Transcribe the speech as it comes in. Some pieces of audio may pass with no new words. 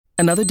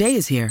Another day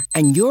is here,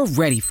 and you're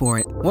ready for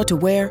it. What to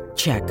wear?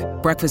 Check.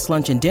 Breakfast,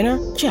 lunch, and dinner?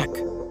 Check.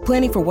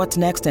 Planning for what's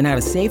next and how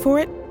to save for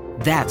it?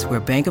 That's where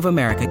Bank of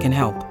America can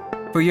help.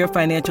 For your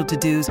financial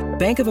to-dos,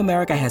 Bank of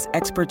America has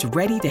experts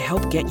ready to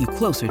help get you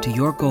closer to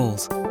your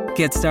goals.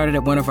 Get started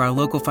at one of our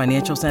local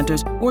financial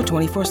centers or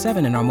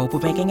 24/7 in our mobile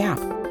banking app.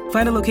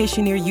 Find a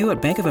location near you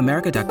at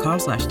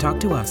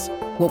bankofamerica.com/talktous.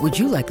 What would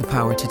you like the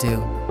power to do?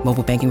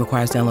 Mobile banking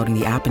requires downloading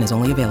the app and is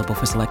only available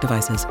for select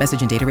devices.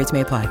 Message and data rates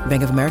may apply.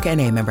 Bank of America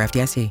N.A., member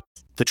FDIC.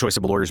 The choice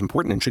of a lawyer is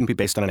important and shouldn't be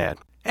based on an ad.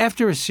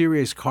 After a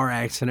serious car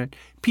accident,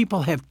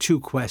 people have two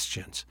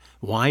questions.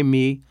 Why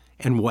me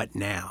and what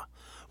now?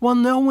 Well,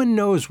 no one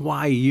knows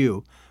why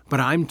you, but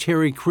I'm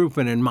Terry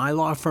Crouppen, and my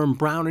law firm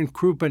Brown &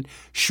 Crouppen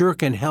sure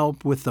can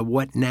help with the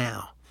what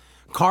now.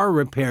 Car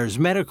repairs,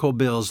 medical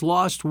bills,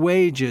 lost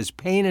wages,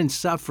 pain and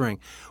suffering.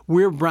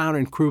 We're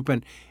Brown &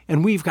 Crouppen,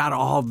 and we've got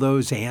all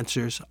those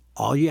answers.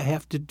 All you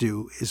have to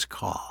do is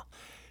call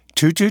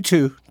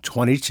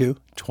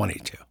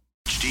 222-2222.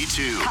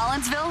 HD2.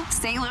 Collinsville,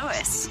 St.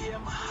 Louis.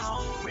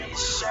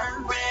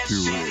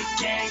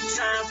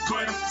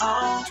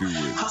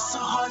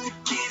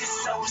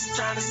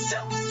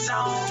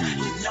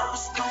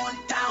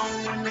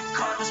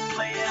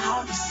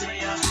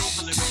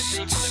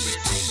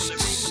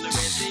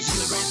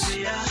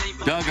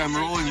 Doug, I'm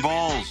rolling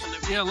balls.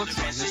 Yeah, looks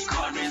like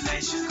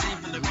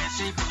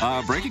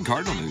it. Breaking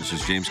Cardinal news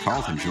as James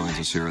Carlton joins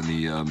us here in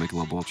the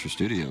Michelob Ultra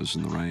Studios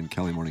in the Ryan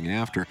Kelly Morning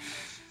After.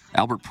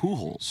 Albert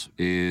Pujols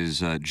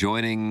is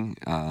joining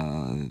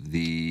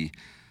the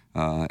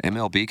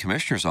MLB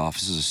Commissioner's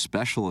Office as a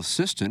special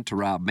assistant to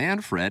Rob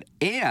Manfred,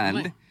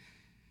 and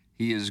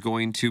he is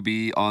going to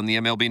be on the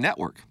MLB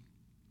Network.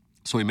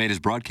 So he made his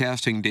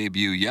broadcasting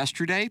debut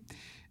yesterday,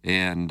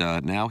 and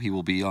now he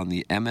will be on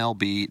the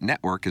MLB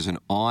Network as an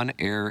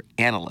on-air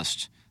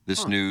analyst.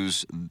 This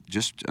news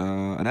just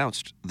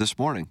announced this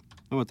morning.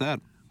 How about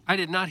that? I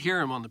did not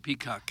hear him on the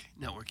Peacock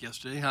Network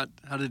yesterday. How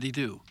did he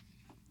do?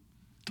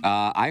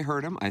 I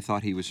heard him. I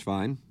thought he was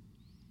fine.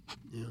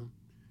 Yeah.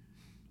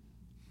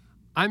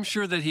 I'm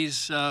sure that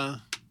he's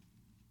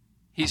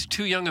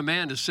too young a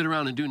man to sit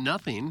around and do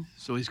nothing.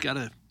 So he's got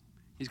to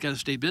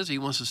stay busy. He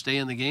wants to stay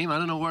in the game. I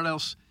don't know what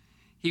else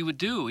he would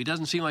do. He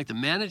doesn't seem like the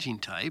managing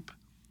type.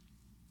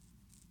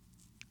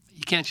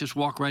 You can't just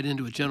walk right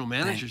into a general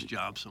manager's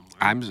job somewhere.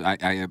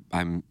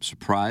 I'm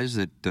surprised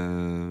that,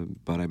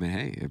 but I mean,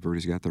 hey,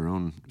 everybody's got their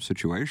own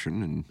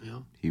situation, and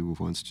he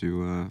wants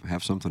to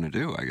have something to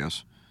do, I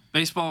guess.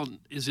 Baseball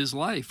is his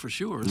life for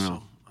sure,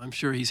 so I'm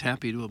sure he's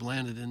happy to have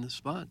landed in this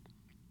spot.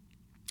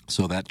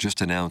 So that just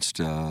announced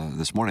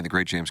this morning. The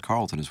great James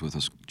Carlton is with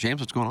us.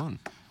 James, what's going on?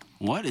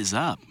 What is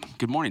up?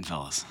 Good morning,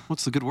 fellas.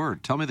 What's the good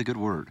word? Tell me the good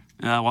word.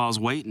 While I was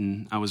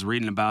waiting, I was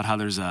reading about how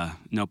there's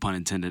no pun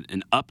intended,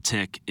 an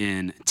uptick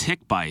in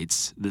tick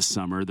bites this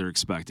summer they're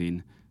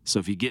expecting. So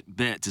if you get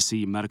bit, to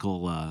see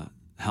medical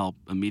help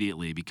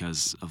immediately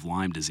because of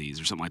Lyme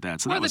disease or something like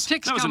that. So Where that are the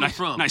ticks was a coming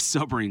from? nice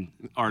sobering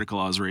article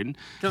I was reading.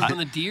 Coming from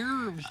the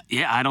deer?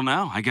 Yeah, I don't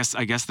know. I guess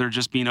they're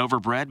just being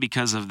overbred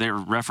because of they're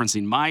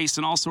referencing mice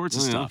and all sorts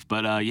of stuff.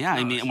 But I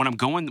mean,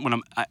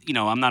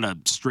 I'm not a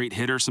straight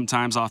hitter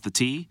sometimes off the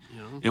tee,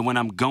 and when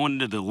I'm going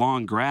into the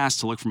long grass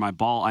to look for my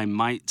ball, I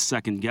might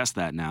second guess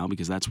that now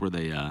because that's where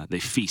they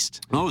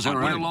feast. Oh, is that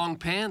right? Wear long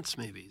pants,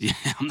 maybe. Yeah,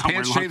 I'm not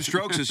pants shave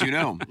strokes, as you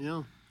know.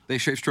 Yeah. They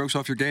shave strokes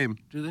off your game.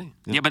 Do they?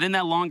 Yeah, but in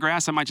that long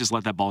grass, I might just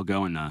let that ball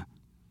go and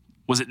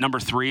was it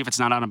number 3 if it's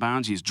not out of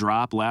bounds? You just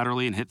drop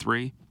laterally and hit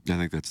 3? I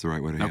think that's the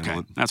right way to handle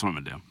it. That's what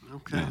I'm going to do.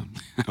 Okay. Yeah.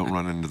 Don't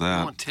run into that.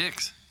 I want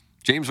ticks.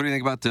 James, what do you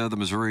think about the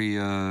Missouri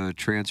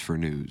transfer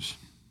news?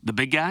 The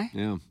big guy?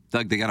 Yeah.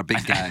 Doug, they got a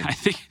big guy. I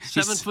think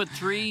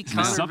 7'3",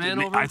 Connor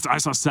Vanover. I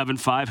saw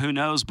 7'5", who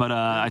knows? But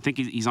I think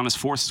he's on his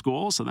 4th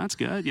school, so that's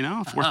good.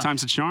 Fourth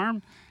time's a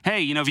charm.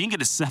 Hey, if you can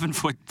get a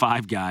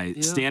 7'5" guy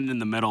standing in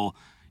the middle,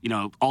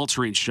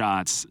 altering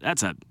shots,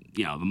 that's a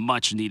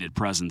much needed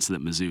presence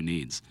that Mizzou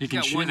needs. He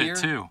can shoot it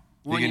too.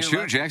 He can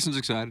shoot. Jackson's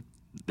excited.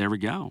 There we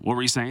go. What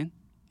were you saying?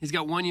 He's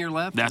got 1 year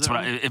left. That's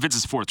what. If it's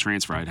his 4th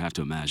transfer, I'd have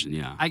to imagine.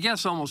 Yeah. I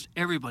guess almost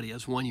everybody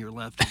has 1 year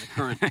left in the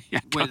current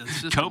way the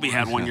system Kobe works.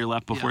 had 1 year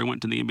left before he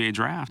went to the NBA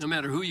draft. No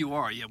matter who you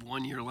are, you have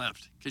 1 year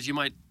left because you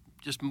might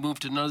just move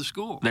to another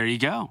school. There you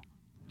go.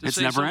 It's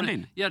never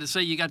ending. Yeah, to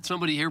say you got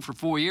somebody here for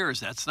 4 years,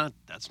 that's not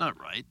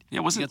right.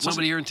 Yeah, you got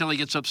somebody here until he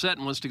gets upset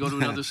and wants to go to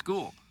another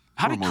school.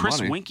 How did Chris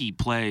Winkie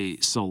play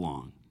so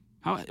long?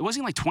 Wasn't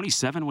he like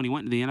 27 when he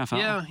went into the NFL?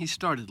 Yeah, he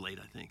started late,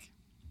 I think.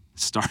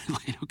 Started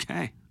late,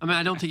 okay. I mean,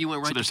 I don't think he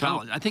went right to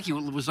college. I think he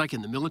was like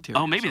in the military.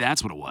 Oh, maybe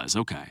that's what it was.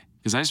 Okay.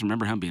 Because I just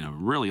remember him being a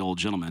really old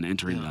gentleman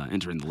entering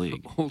the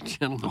league. Old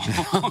gentleman.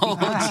 Old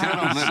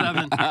gentleman.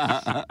 7.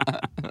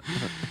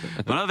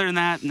 But other than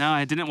that, no,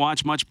 I didn't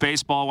watch much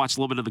baseball. Watched a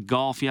little bit of the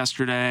golf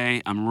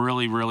yesterday. I'm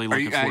really, really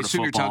looking forward to football. I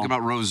assume you're talking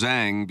about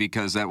Rozang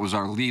because that was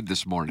our lead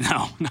this morning.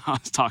 No, I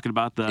was talking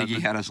about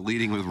Iggy had us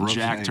leading with Rozang.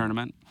 Jack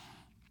tournament.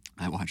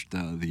 I watched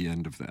the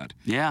end of that.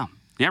 Yeah.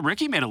 Yeah,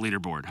 Ricky made a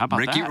leaderboard. How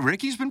about that?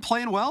 Ricky's been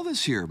playing well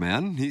this year,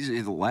 man.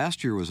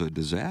 Last year was a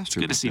disaster.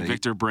 It's good to see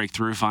Victor break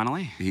through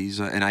finally. He's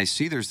and I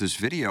see there's this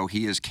video.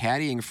 He is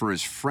caddying for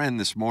his friend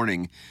this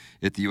morning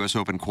at the U.S.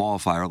 Open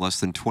qualifier, less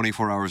than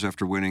 24 hours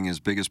after winning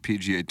his biggest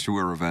PGA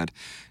Tour event.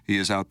 He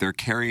is out there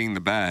carrying the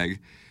bag.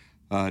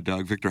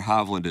 Doug, Victor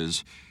Hovland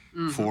is,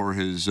 for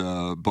his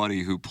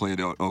buddy who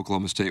played at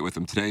Oklahoma State with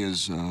him. Today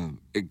is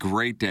a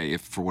great day. If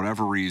for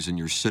whatever reason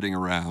you're sitting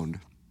around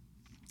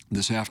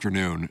this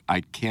afternoon,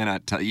 I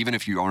cannot tell, even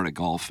if you aren't a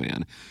golf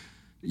fan,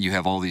 you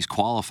have all these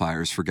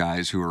qualifiers for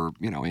guys who are,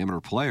 amateur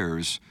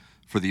players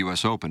for the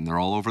U.S. Open. They're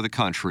all over the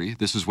country.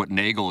 This is what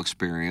Nagel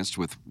experienced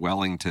with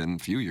Wellington a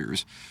few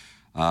years.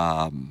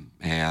 And,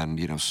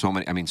 so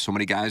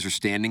many guys are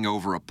standing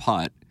over a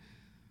putt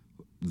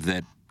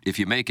that if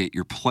you make it,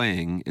 you're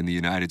playing in the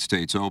United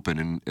States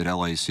Open at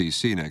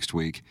LACC next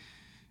week,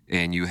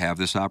 and you have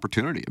this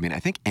opportunity. I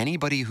think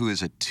anybody who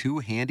is a 2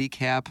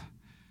 handicap,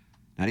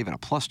 not even a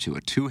 +2,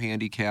 a 2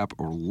 handicap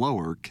or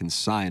lower can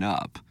sign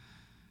up.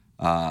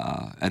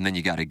 And then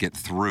you got to get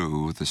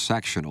through the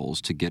sectionals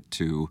to get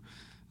to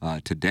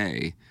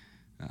today.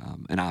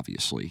 And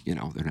obviously,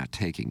 they're not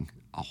taking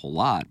a whole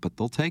lot, but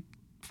they'll take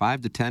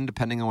 5 to 10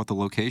 depending on what the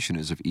location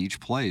is of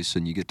each place,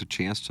 and you get the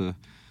chance to.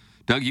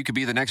 Doug, you could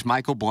be the next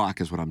Michael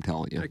Block, is what I'm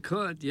telling you. I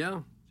could,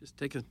 yeah. Just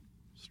take a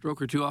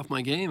stroke or two off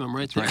my game. I'm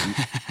right there.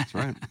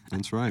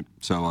 That's right.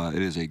 So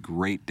it is a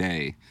great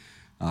day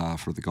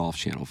for the Golf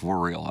Channel, for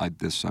real. I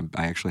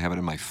actually have it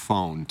in my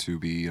phone to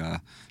be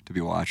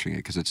watching it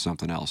because it's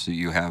something else. So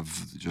you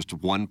have just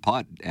one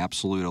putt,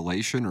 absolute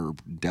elation or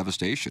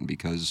devastation,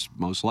 because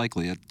most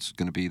likely it's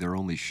going to be their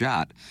only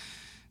shot.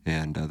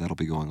 And that'll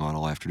be going on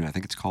all afternoon. I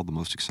think it's called the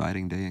most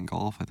exciting day in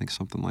golf. I think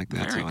something like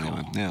that. Very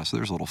cool. Yeah, so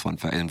there's a little fun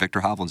fact. And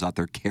Victor Hovland's out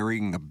there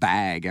carrying the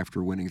bag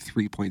after winning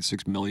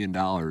 $3.6 million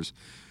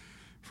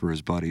for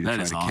his buddy to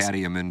try to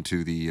caddy him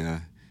into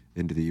the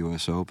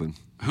U.S. Open.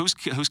 Who's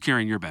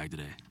carrying your bag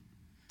today,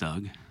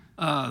 Doug?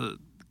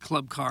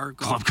 Club car.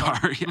 Club car,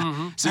 yeah.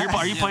 Mm-hmm. So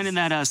are you playing in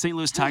that St.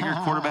 Louis Tiger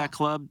Quarterback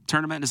Club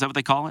tournament? Is that what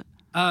they call it?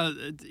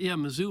 Yeah,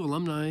 Mizzou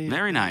alumni.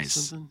 Very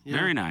nice. Yeah.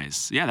 Very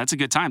nice. Yeah, that's a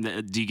good time.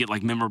 Do you get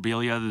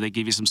memorabilia? Do they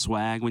give you some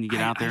swag when you get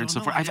out there and so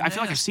forth? I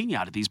feel like I've seen you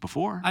out at these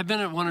before. I've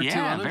been at one or two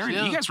others.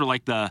 You guys were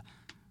like the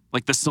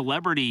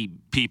celebrity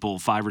people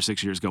 5 or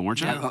 6 years ago,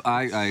 weren't you? Yeah,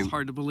 it's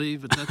hard to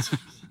believe, but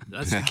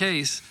that's the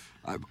case.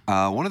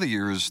 One of the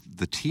years,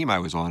 the team I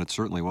was on, it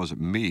certainly wasn't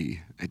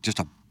me. Just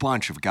a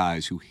bunch of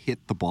guys who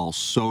hit the ball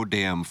so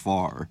damn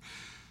far,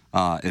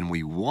 and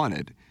we won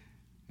it.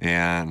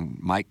 And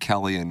Mike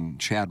Kelly and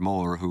Chad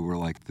Muller, who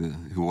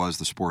was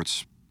the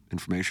sports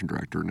information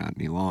director, not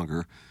any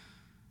longer,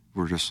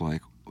 were just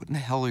like, "What in the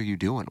hell are you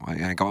doing?"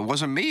 And I go, "It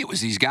wasn't me. It was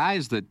these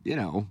guys that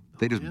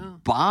they just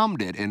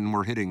bombed it and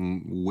were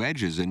hitting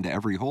wedges into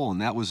every hole,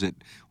 and that was it."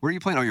 Where are you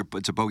playing?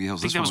 It's at Bogey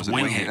Hills. I think that was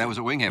Winghaven. That was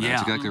at Winghaven. Yeah.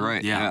 That's exactly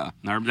right. Yeah.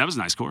 That was a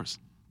nice course.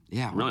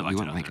 Yeah, really liked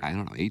it. I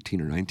don't know,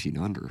 18 or 19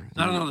 under.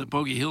 I don't know that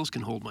Bogey Hills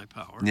can hold my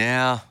power.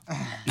 Yeah.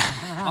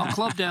 I'll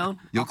club down.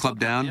 You'll club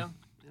down? Yeah.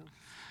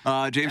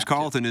 James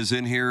Carlton is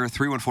in here,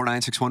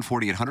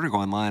 314-961-4800. Go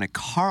online at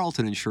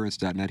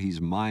carltoninsurance.net.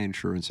 He's my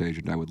insurance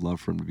agent. I would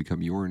love for him to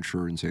become your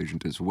insurance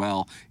agent as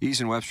well.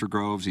 He's in Webster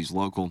Groves. He's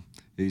local.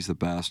 He's the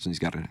best, and he's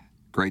got a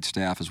great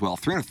staff as well.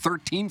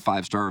 313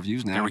 5-star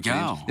reviews now. There we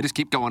go. They just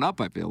keep going up,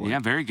 I feel like. Yeah,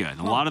 very good.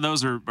 A lot of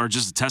those are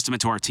just a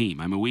testament to our team.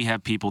 We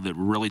have people that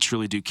really,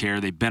 truly do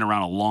care. They've been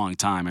around a long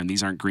time, and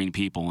these aren't green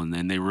people,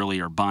 and they really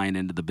are buying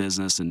into the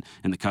business and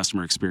the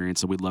customer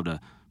experience, so we'd love to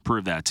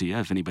prove that to you.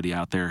 If anybody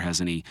out there has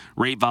any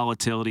rate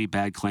volatility,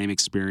 bad claim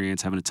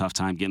experience, having a tough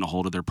time getting a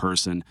hold of their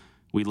person,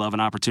 we'd love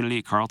an opportunity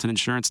at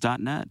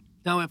carltoninsurance.net.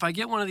 Now, if I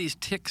get one of these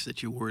ticks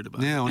that you're worried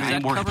about, is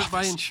that covered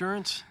by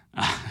insurance?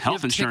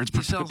 Health insurance,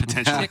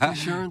 potentially. Tick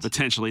insurance?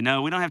 Potentially.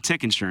 No, we don't have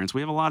tick insurance.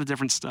 We have a lot of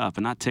different stuff,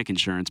 but not tick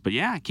insurance. But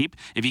yeah,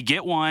 if you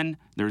get one,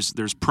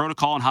 there's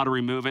protocol on how to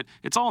remove it.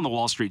 It's all in the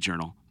Wall Street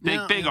Journal.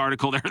 Big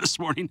article there this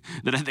morning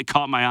that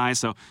caught my eye.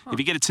 So if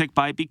you get a tick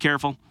bite, be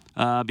careful.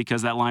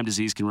 Because that Lyme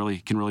disease can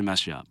really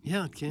mess you up.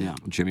 Yeah, it can. Yeah.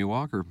 Jimmy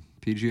Walker,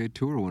 PGA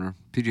Tour winner,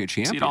 PGA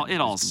champion. See,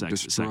 it all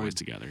segues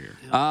together here.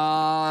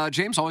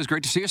 James, always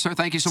great to see you, sir.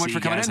 Thank you so much for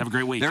coming in. Have a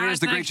great week. There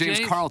is the great James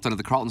Carlton of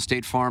the Carlton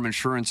State Farm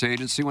Insurance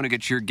Agency. Want to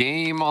get your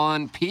game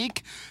on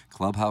peak?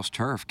 Clubhouse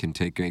Turf can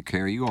take great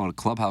care of you. Go on to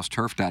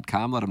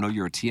clubhouseturf.com. Let them know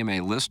you're a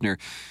TMA listener.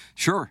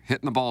 Sure,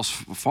 hitting the balls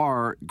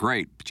far,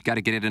 great, but you got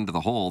to get it into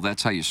the hole.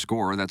 That's how you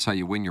score. That's how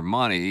you win your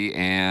money,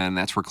 and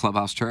that's where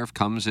Clubhouse Turf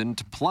comes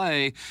into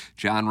play.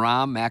 John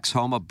Rahm, Max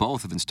Homa,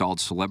 both have installed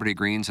celebrity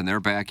greens in their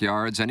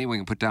backyards. Anyone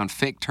can put down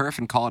fake turf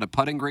and call it a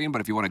putting green,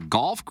 but if you want a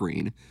golf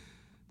green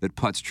that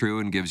putts true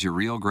and gives you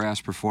real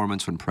grass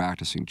performance when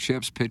practicing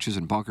chips, pitches,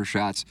 and bunker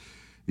shots,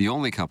 the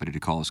only company to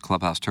call is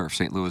Clubhouse Turf,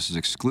 St. Louis's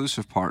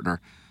exclusive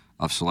partner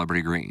of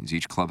Celebrity Greens.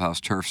 Each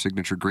Clubhouse Turf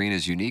signature green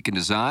is unique in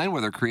design,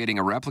 whether creating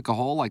a replica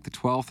hole like the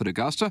 12th at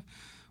Augusta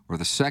or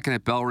the 2nd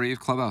at Belle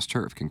Reve. Clubhouse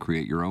Turf can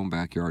create your own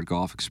backyard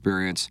golf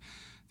experience.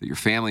 that your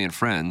family and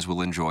friends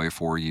will enjoy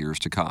for years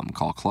to come.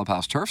 Call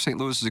Clubhouse Turf, St.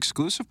 Louis's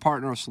exclusive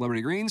partner of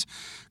Celebrity Greens,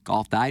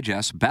 Golf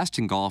Digest, best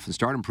in golf, and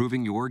start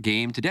improving your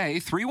game today.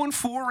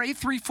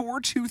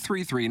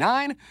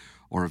 314-834-2339,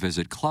 or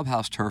visit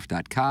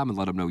clubhouseturf.com and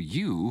let them know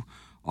you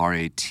are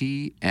a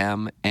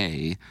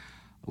TMA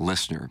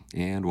listener.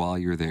 And while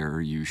you're there,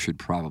 you should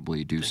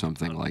probably do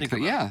something like that.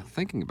 Yeah,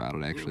 thinking about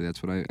it, actually.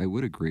 That's what I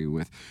would agree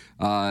with.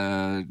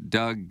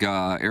 Doug,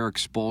 Eric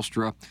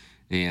Spoelstra,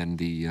 and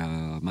the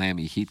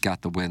Miami Heat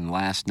got the win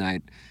last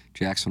night.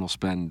 Jackson will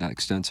spend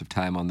extensive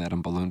time on that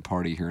balloon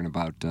party here in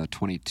about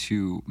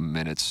 22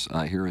 minutes.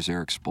 Here is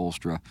Eric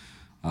Spoelstra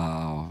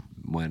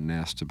when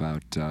asked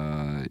about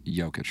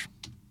Jokic.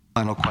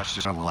 Final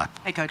question on the left.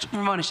 Hey, Coach.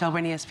 Ramona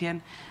Shelburne, ESPN.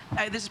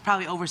 This is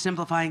probably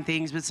oversimplifying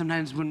things, but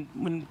sometimes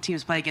when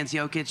teams play against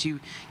Jokic, you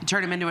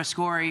turn him into a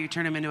scorer, you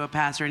turn him into a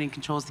passer, and he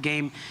controls the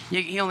game.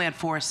 He only had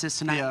 4 assists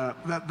tonight. Yeah,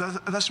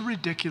 that's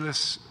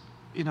ridiculous.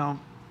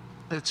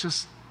 It's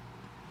just...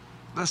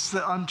 That's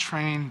the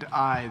untrained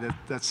eye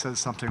that says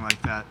something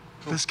like that.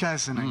 This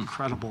guy's an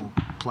incredible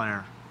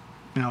player.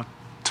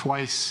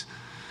 Twice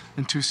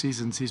in 2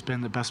 seasons, he's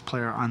been the best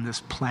player on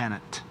this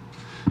planet.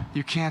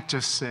 You can't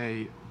just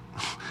say,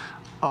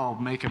 oh,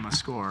 make him a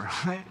scorer.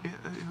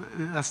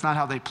 That's not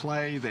how they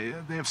play.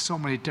 They have so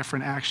many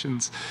different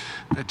actions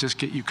that just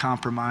get you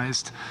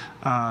compromised.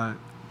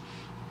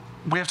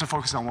 We have to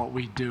focus on what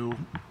we do.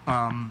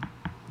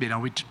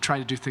 We try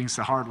to do things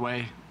the hard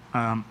way.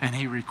 And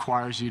he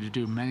requires you to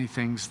do many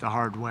things the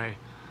hard way.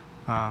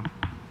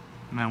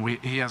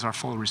 He has our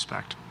full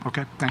respect.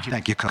 Okay? Thank you.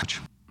 Thank you,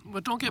 Coach.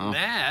 But don't get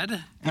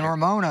mad. And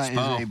Ramona is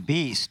a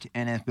beast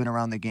and has been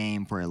around the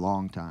game for a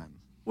long time.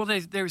 Well,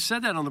 they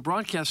said that on the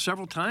broadcast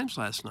several times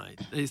last night.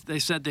 They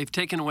said they've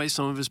taken away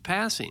some of his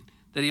passing,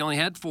 that he only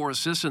had 4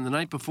 assists, and the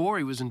night before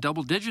he was in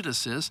double-digit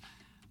assists.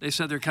 They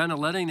said they're kind of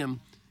letting him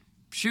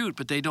shoot,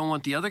 but they don't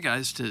want the other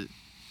guys to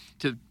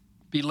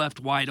be left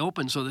wide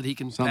open so that he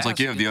can Sounds pass like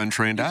you have the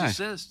untrained eye.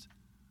 Assist.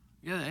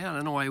 Yeah, I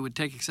don't know why he would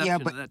take exception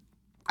to that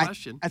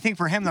question. I think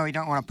for him, though, you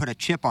don't want to put a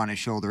chip on his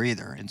shoulder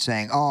either and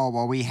saying, oh,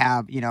 well, we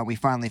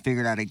finally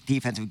figured out a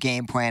defensive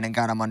game plan and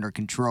got him under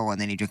control,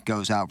 and then he just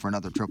goes out for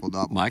another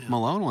triple-double. Mike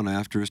Malone went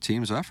after his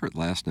team's effort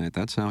last night.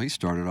 That's how he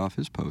started off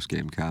his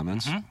post-game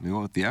comments. Mm-hmm. He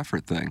went with the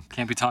effort thing.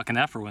 Can't be talking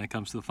effort when it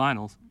comes to the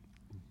finals.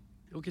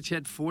 Jokic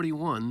had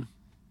 41.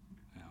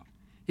 Yeah.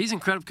 He's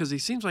incredible because he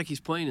seems like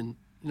he's playing in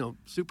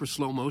super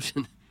slow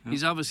motion.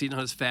 He's obviously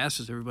not as fast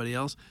as everybody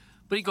else,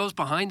 but he goes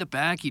behind the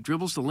back. He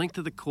dribbles the length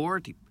of the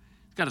court. He's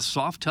got a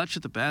soft touch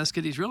at the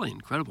basket. He's really an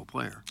incredible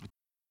player.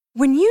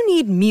 When you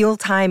need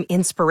mealtime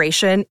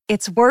inspiration,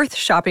 it's worth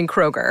shopping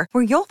Kroger,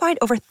 where you'll find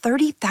over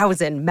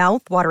 30,000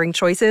 mouth-watering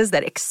choices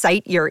that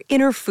excite your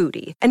inner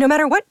foodie. And no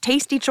matter what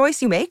tasty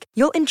choice you make,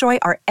 you'll enjoy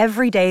our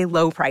everyday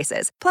low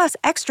prices, plus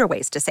extra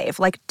ways to save,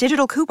 like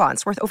digital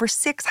coupons worth over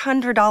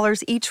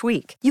 $600 each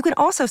week. You can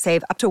also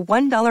save up to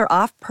 $1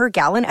 off per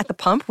gallon at the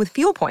pump with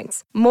fuel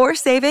points. More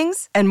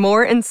savings and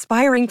more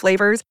inspiring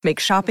flavors make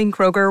shopping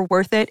Kroger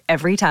worth it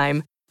every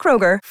time.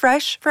 Kroger,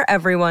 fresh for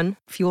everyone.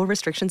 Fuel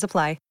restrictions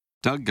apply.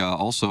 Doug,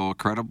 also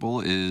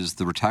credible is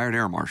the retired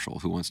air marshal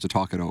who wants to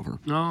talk it over.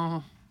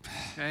 No.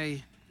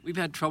 Okay. We've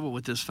had trouble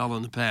with this fellow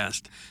in the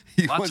past.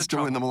 He wants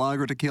to win the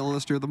Milagro Tequila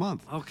Lister of the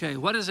Month. Okay.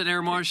 What is it,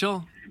 Air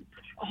Marshal?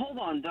 Hold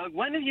on, Doug.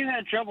 When have you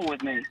had trouble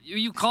with me?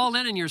 You called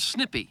in and you're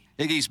snippy.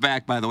 Iggy's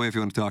back, by the way, if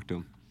you want to talk to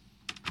him.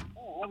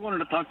 Oh, I wanted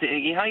to talk to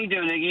Iggy. How you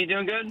doing, Iggy? You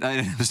doing good? I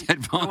didn't have his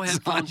headphones No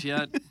headphones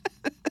yet.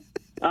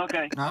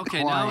 Okay.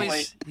 Okay, now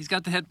he's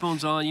got the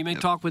headphones on. You may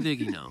talk with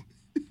Iggy now.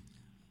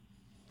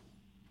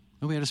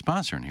 Oh, we had a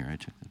sponsor in here. I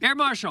checked. Air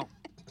Marshal,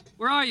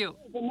 where are you?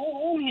 I'm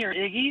home here,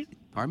 Iggy.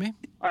 Pardon me?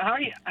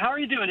 How are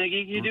you doing,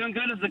 Iggy? You doing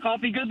good? Is the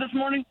coffee good this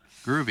morning?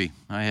 Groovy.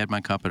 I had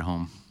my cup at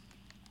home.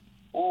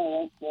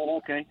 Oh, that's good.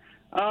 Okay.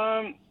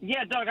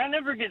 Yeah, Doug, I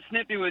never get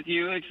snippy with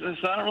you, so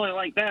I don't really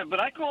like that. But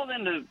I called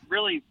in to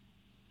really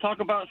talk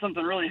about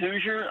something really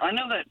Hoosier. I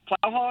know that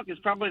Plowhawk is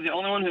probably the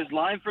only one who's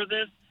live for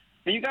this.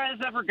 Have you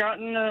guys ever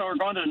gotten or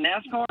gone to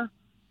NASCAR?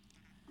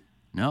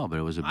 No, but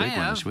it was a big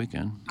one this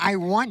weekend. I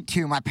want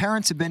to. My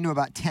parents have been to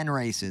about 10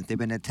 races. They've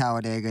been to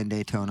Talladega and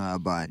Daytona a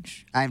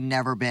bunch. I've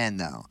never been,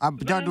 though. I've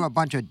done to a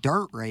bunch of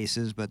dirt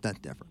races, but that's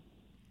different.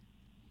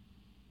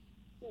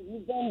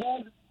 You've done,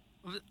 Doug?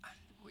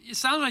 You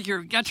sound like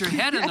you got your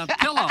head in a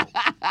pillow.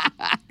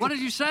 What did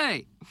you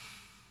say?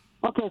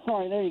 Okay,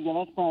 sorry. There you go.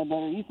 That's probably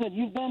better. You said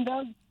you've been,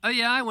 Doug? Oh,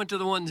 yeah, I went to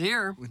the ones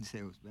here. Wouldn't say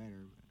it was better.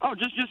 Oh,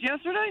 just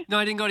yesterday? No,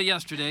 I didn't go to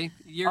yesterday.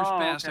 Years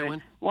past, okay. I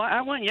went. Well, I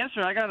went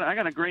yesterday. I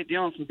got a great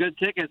deal on some good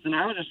tickets, and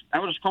I was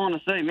just calling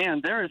to say, man,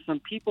 there is some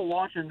people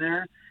watching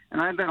there, and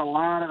I bet a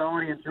lot of the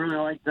audience really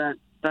liked that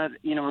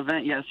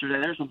event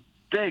yesterday. There's some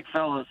big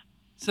fellas.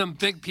 Some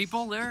big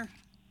people there?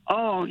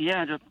 Oh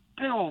yeah, just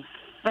big old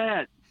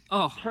fat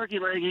turkey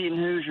leg eating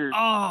Hoosiers.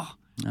 Oh.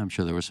 I'm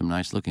sure there were some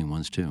nice-looking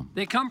ones, too.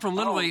 They come from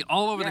literally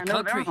all over the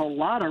country. There was a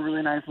lot of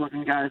really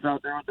nice-looking guys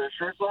out there with their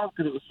shirts off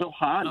because it was so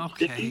hot and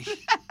sticky.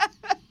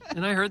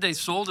 And I heard they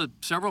sold to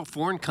several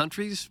foreign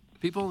countries,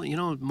 people,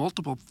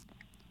 multiple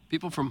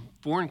People from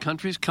foreign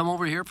countries come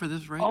over here for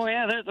this race? Oh,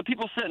 yeah, there's the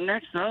people sitting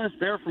next to us.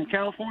 They're from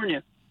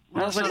California.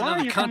 Well, I was like, that's why not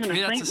are you another coming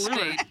country, to that's St.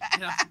 a Louis? state.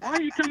 Yeah. Why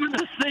are you coming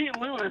to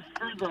St. Louis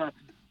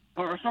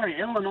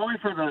Illinois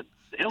for the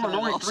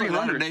Illinois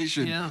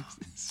 300? Yeah.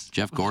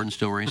 Jeff Gordon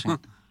still racing?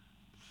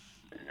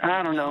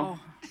 I don't know.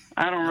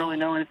 I don't really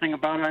know anything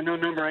about it. I know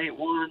number 8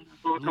 won.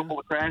 I saw a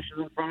couple of crashes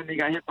in front of me.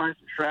 Got hit by some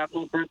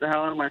shrapnel, burnt the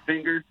hell out of my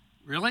finger.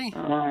 Really?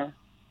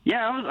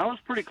 Yeah, I was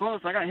pretty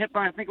close. I got hit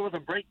by, I think it was a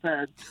brake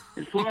pad.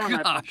 It flew on.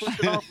 I pushed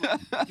it off.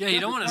 Yeah, you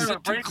don't want to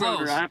sit too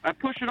close. I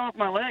pushed it off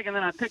my leg, and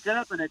then I picked it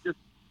up, and it just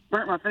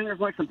burnt my fingers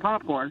like some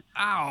popcorn.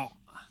 Ow.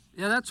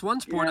 Yeah, that's one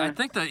sport. Yeah. I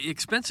think the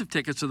expensive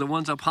tickets are the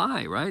ones up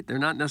high, right? They're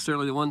not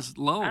necessarily the ones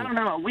low. I don't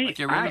know.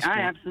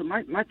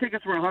 My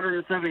tickets were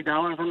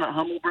 $170. I'm not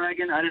humble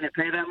bragging. I didn't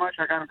pay that much.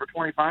 I got them for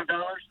 $25.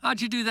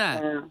 How'd you do that?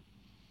 I don't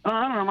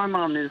know. My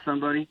mom knew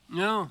somebody.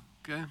 No.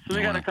 Okay. So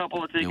we got a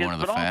couple of tickets.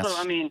 But also,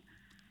 I mean,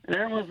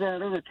 there was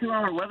a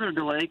 2-hour weather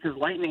delay because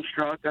lightning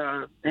struck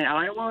in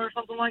Iowa or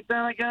something like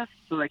that, I guess.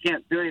 So they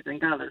can't do anything.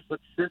 God, they're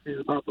such sissies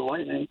about the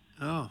lightning.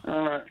 Oh.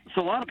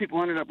 So a lot of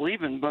people ended up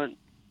leaving, but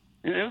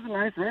it was a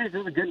nice race. It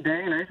was a good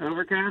day, nice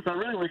overcast. I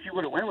really wish you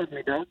would have went with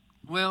me, Doug.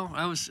 Well,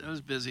 I was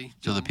busy.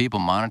 So the people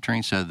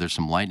monitoring said there's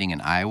some lightning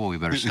in Iowa. We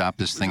better stop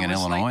this thing in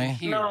Illinois.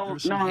 No,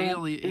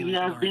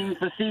 I was being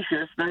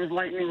facetious. There was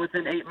lightning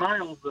within 8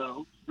 miles,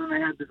 though. So they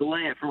had to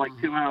delay it for like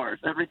 2 hours.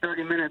 Every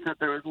 30 minutes that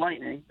there was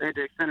lightning, they had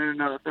to extend it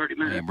another 30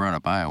 minutes. You brought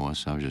up Iowa,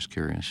 so I was just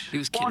curious. He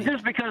was kidding. Well,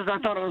 just because I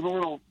thought it was a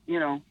little,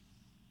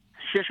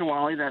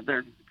 shishawally that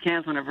they're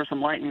canceling it for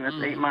some lightning that's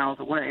 8 miles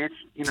away.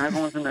 It's,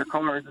 everyone's in their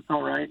cars. It's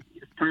all right.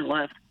 You just turn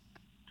left.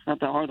 It's not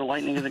that hard. The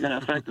lightning isn't going to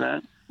affect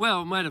that.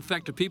 Well, it might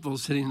affect the people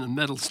sitting in the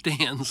metal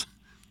stands.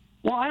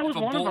 Well, I was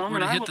one of them,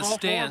 and I hit was the all for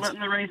stands.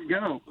 letting the race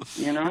go,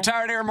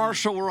 Retired Air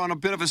Marshal, we're on a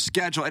bit of a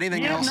schedule.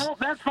 Anything else? No,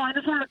 that's fine.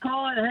 Just wanted to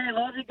call it. Hey,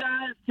 love you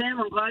guys. Tim,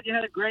 I'm glad you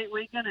had a great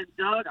weekend. And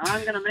Doug,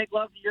 I'm going to make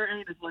love to your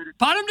anus later.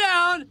 Pot him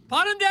down.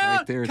 Pot him down.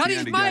 Right there at Cut the his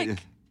end, he got you. mic.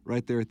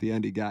 Right there at the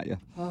end, he got you.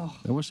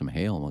 There was some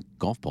hail, a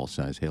golf ball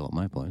size hail at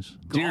my place.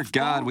 Dear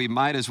God, we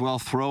might as well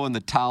throw in the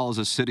towel as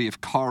a city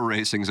if car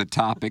racing's a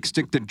topic.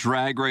 Stick to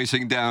drag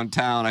racing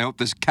downtown. I hope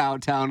this cow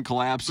town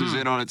collapses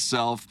in on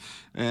itself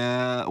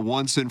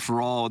once and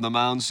for all. And the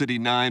Mound City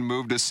 9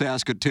 moved to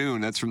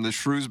Saskatoon. That's from the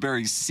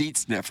Shrewsbury Seat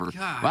Sniffer.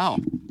 Gosh, wow.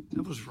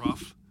 That was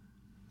rough.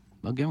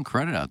 I'll give them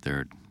credit out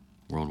there at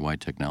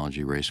Worldwide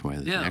Technology Raceway.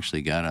 They Yeah.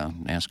 actually got a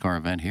NASCAR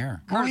event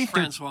here. Curtis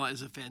Francois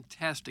is a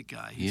fantastic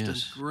guy. He's done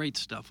Yes. great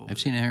stuff over I've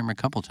seen him a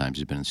couple times.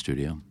 He's been in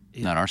studio.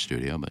 Not our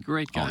studio, but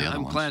Great guy. all the other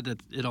I'm ones. glad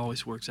that it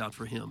always works out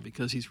for him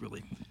because he's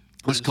really.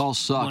 This call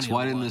sucks. money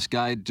Why on the didn't line. this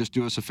guy just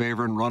do us a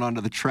favor and run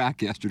onto the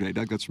track yesterday?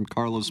 Doug, that's from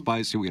Carlos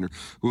Spicy Wiener,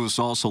 who has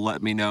also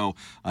let me know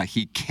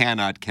he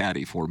cannot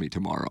caddy for me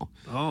tomorrow.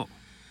 Oh.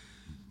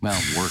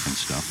 Well, work and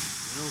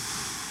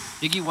stuff.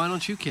 Iggy, why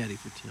don't you caddy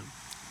for Tim?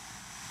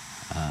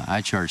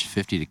 I charge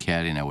 $50 to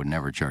caddy, and I would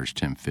never charge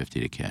Tim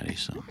 $50 to caddy.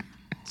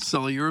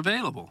 So you're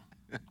available.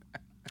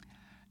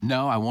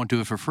 No, I won't do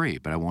it for free,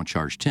 but I won't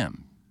charge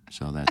Tim.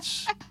 So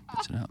that's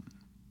it up.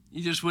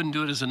 You just wouldn't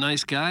do it as a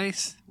nice guy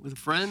with a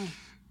friend?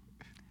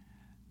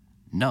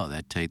 No,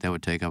 that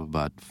would take up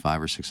about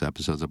 5 or 6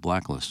 episodes of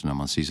Blacklist, and I'm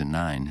on season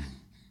 9.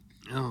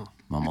 Oh.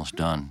 I'm almost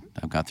done.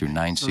 I've got through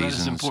 9 So that is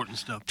seasons. important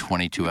stuff.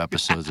 22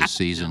 episodes a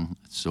season.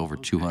 It's over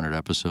 200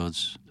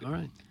 episodes. All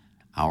right.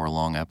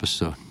 Hour-long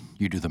episode.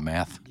 You do the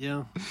math.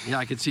 Yeah. Yeah,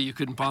 I could see you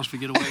couldn't possibly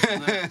get away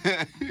from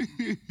that.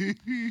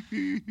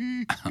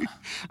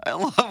 I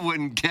love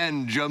when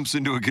Ken jumps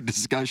into a good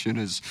discussion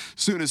as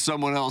soon as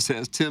someone else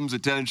has Tim's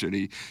attention.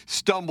 He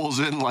stumbles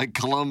in like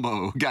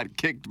Columbo, who got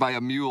kicked by a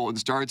mule, and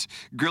starts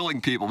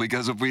grilling people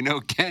because if we know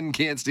Ken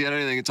can't stand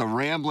anything, it's a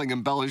rambling,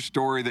 embellished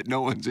story that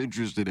no one's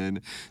interested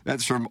in.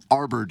 That's from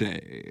Arbor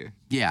Day.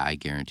 Yeah, I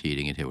guarantee you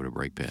didn't get hit with a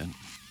brake pad.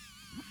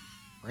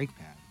 Brake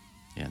pad?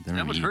 Yeah,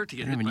 That would hurt to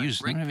get hit by a brake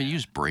They don't even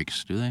use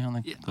brakes, do they,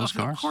 on those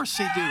cars? Of course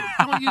they do.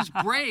 Don't use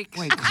brakes.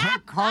 Wait,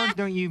 cars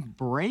don't use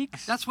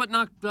brakes? That's what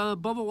knocked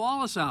Bubba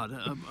Wallace out.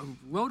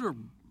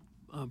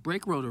 A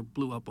brake rotor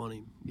blew up on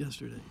him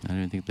yesterday. I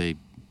didn't think the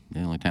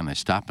only time they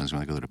stop is when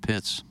they go to the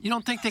pits. You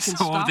don't think they can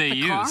So stop what would they the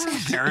use?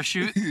 cars?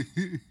 Parachute?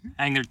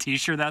 Hang their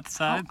T-shirt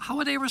outside? How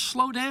would they ever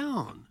slow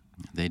down?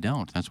 They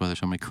don't. That's why there's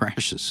so many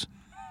crashes.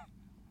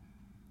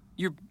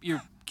 You're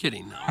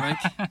kidding, though, right?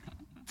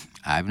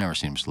 I've never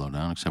seen them slow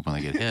down except when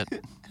they get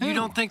hit. You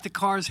don't think the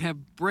cars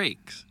have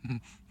brakes?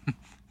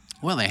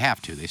 Well, they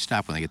have to. They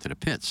stop when they get to the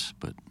pits,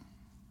 but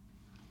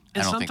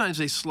And I don't sometimes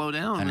they slow I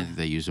down. don't think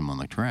they use them on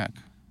the track.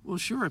 Well,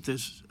 sure, if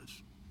there's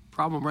a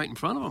problem right in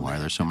front of them. Why are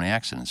there so many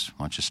accidents?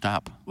 Why don't you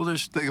stop? Well,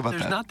 there's about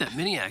that. not that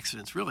many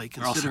accidents, really,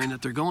 considering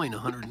that they're going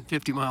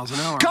 150 miles an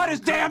hour. Cut his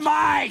damn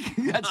mic!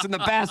 That's in the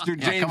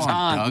bastard, Yeah, James come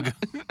on, Hahn. Doug.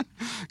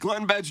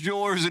 Glenn Betts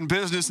Jewelers in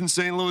business in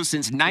St. Louis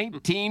since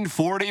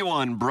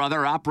 1941,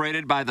 brother,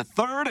 operated by the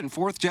third and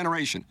fourth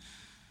generation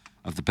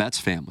of the Betts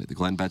family. The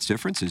Glenn Betts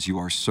difference is you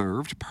are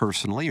served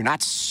personally. You're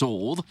not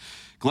sold.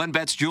 Glenn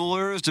Betts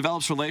Jewelers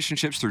develops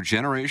relationships through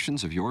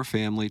generations of your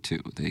family,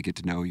 too. They get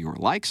to know your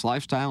likes,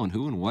 lifestyle, and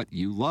who and what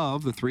you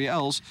love, the 3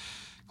 L's.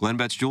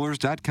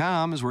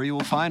 GlennBettsJewelers.com is where you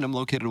will find them,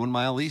 located 1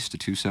 mile east of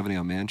 270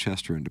 on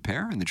Manchester and De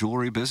Pere. In the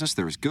jewelry business,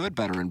 there is good,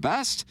 better, and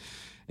best.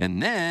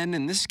 And then,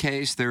 in this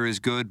case, there is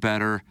good,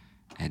 better,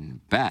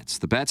 and Betts.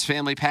 The Betts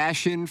family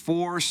passion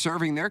for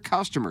serving their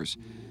customers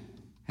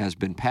has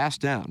been passed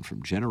down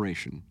from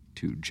generation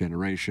to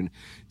generation.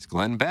 It's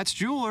Glenn Betts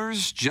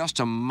Jewelers, just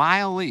a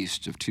mile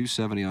east of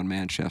 270 on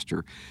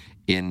Manchester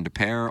in De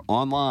Pere.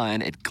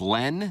 Online at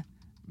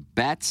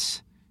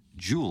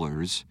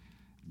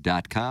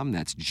GlennBettsJewelers.com.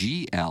 That's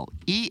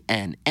GLENNBETZ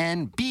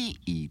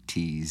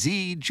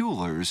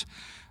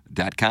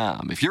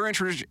Jewelers.com. If you're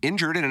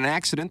injured in an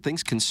accident,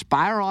 things can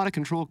spiral out of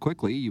control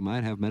quickly. You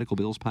might have medical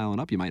bills piling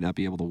up. You might not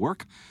be able to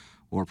work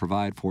or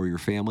provide for your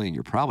family, and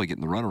you're probably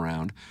getting the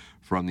runaround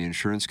from the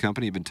insurance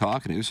company you've been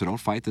talking to, so don't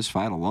fight this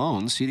fight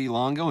alone. C.D.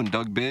 Longo and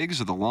Doug Biggs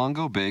of the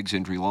Longo Biggs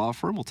Injury Law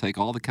Firm will take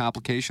all the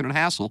complication and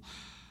hassle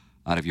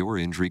out of your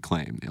injury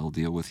claim. They'll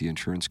deal with the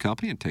insurance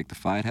company and take the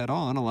fight head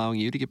on, allowing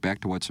you to get back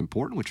to what's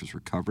important, which is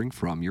recovering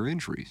from your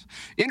injuries.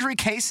 Injury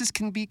cases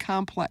can be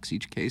complex.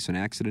 Each case and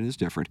accident is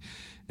different,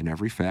 and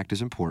every fact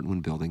is important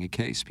when building a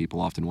case. People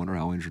often wonder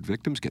how injured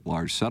victims get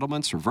large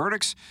settlements or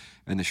verdicts,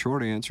 and the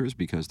short answer is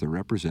because they're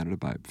represented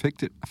by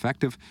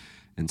effective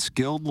and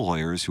skilled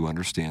lawyers who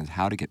understand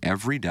how to get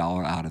every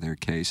dollar out of their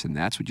case, and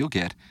that's what you'll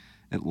get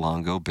at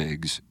Longo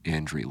Biggs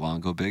Injury.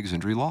 Longo Biggs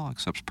Injury Law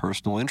accepts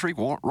personal injury,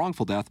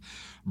 wrongful death,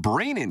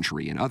 brain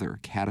injury, and other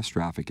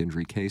catastrophic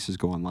injury cases.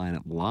 Go online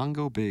at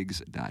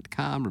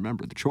longobiggs.com.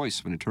 Remember, the choice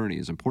of an attorney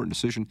is an important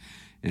decision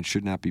and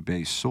should not be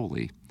based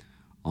solely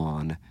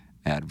on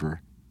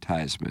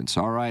advertisements.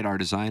 All right, our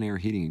Design, Air,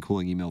 Heating, and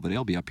Cooling email today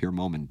will be up here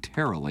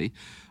momentarily.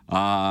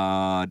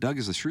 Doug,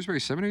 is the Shrewsbury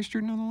Seminary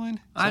student on the line?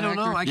 I don't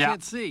know. I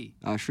can't see.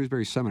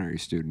 Shrewsbury Seminary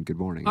student. Good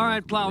morning. All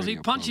right,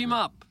 Plowsy, punch him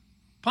up.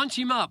 Punch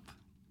him up.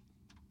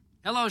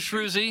 Hello,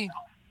 Shrewsy.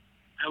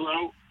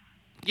 Hello?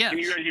 Yes. Can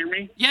you guys hear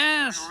me?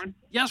 Yes.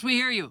 Yes, we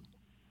hear you.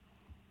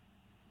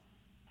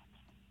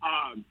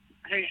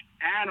 Hey,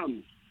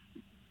 Adam.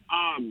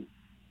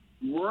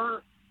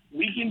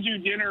 We can do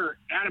dinner.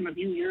 Adam, if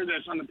you hear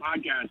this on the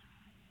podcast,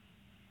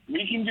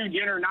 we can do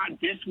dinner not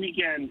this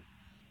weekend,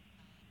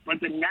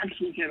 but the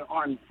next weekend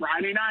on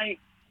Friday night.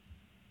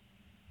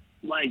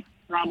 Like,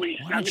 probably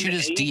 7 to 8. Why don't you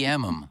just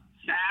DM him?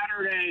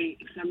 Saturday,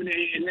 7 to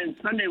 8, and then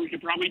Sunday we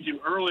could probably do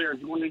earlier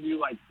if you want to do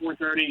like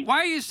 4:30. Why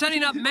are you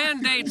setting up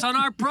mandates on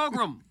our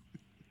program?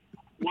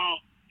 Well,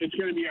 it's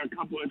going to be it's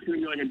going to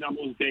be like a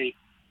doubles date.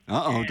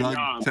 Uh-oh, Doug.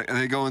 Are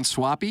they going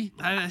swappy?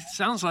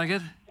 Sounds like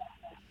it.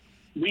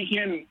 We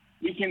can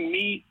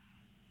meet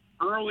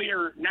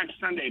earlier next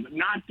Sunday, but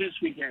not this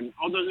weekend.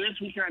 Although this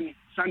weekend,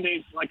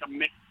 Sunday's like a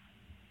mix.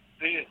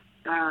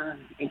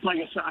 It's like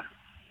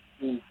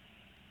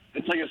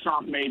a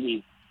soft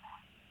maybe.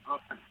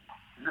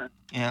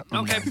 Yeah.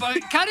 Okay, but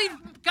cut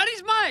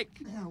his mic.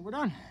 Yeah, we're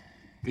done.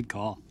 Good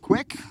call.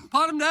 Quick.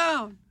 Put him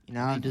down. You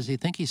know, does he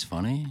think he's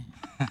funny?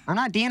 I'm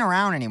not dealing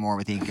around anymore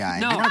with these guys.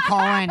 No. You're gonna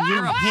call in. You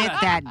You're hit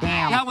upset. that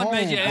damn That one hole,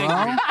 made you bro.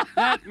 angry.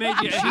 That made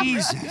you angry.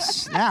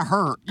 Jesus, that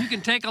hurt. You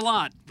can take a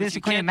lot. But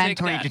Physically you and can't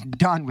take mentally, that. just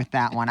done with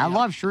that one. I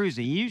love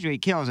Shrewsy. He usually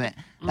kills it.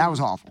 That was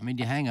awful. I mean,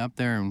 do you hang up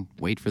there and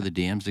wait for the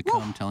DMs to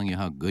come telling you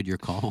how good your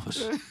call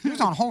was? He was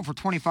on hold for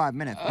 25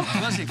 minutes.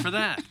 Was he for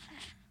that?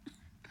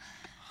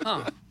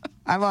 Huh.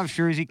 I love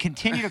Shrewsy.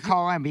 Continue to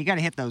call in, but you got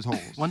to hit those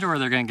holes. Wonder where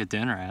they're going to get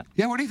dinner at.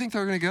 Yeah, where do you think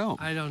they're going to go?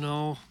 I don't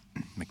know.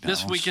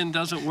 McDonald's. This weekend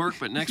doesn't work,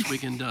 but next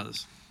weekend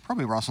does.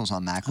 Probably Russell's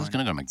on Macklin. I was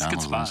going to go to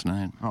McDonald's last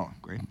night. Oh,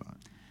 great spot.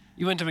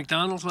 You went to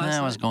McDonald's last night?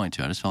 I was going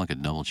to. I just felt like a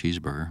double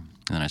cheeseburger. And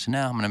then I said,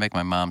 no, I'm going to make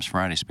my mom's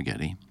Friday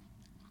spaghetti,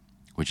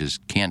 which is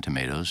canned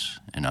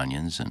tomatoes and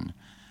onions. And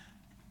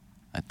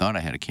I thought I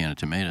had a can of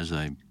tomatoes.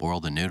 I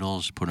boiled the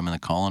noodles, put them in the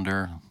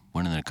colander,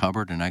 went in the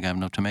cupboard, and I got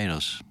no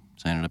tomatoes.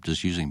 So I ended up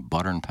just using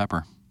butter and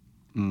pepper.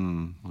 It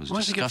was Why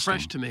don't you get disgusting.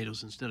 fresh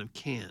tomatoes instead of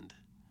canned?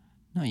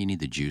 No, you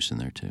need the juice in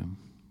there, too.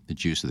 The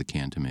juice of the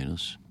canned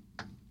tomatoes.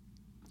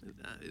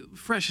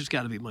 Fresh has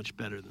got to be much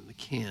better than the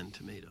canned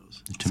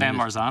tomatoes. San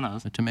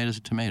Marzano's. A tomato's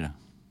a tomato.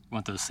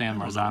 Want those San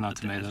Marzano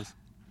tomatoes?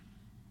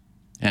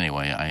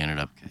 Anyway, I ended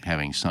up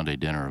having Sunday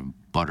dinner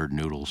of buttered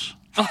noodles.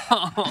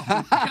 Oh,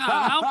 God,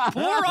 how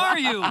poor are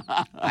you?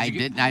 I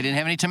didn't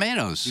have any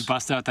tomatoes. You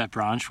bust out that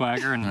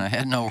Braunschweiger and I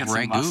had no get some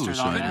ragu. mustard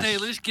So on Couldn't it. they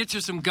at least get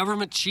you some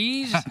government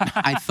cheese?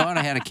 I thought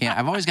I had a can.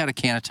 I've always got a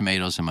can of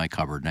tomatoes in my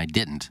cupboard, and I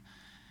didn't.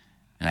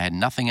 And I had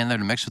nothing in there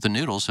to mix with the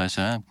noodles, so I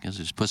said, I guess I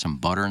just put some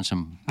butter and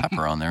some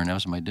pepper on there, and that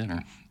was my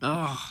dinner.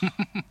 Oh.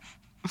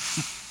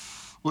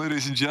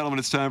 Ladies and gentlemen,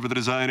 it's time for the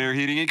Design, Air,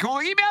 Heating, and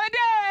Cooling email a day.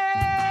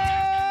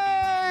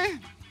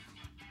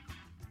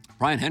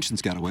 Ryan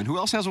Henson's got a win. Who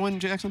else has a win,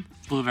 Jackson?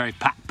 Blueberry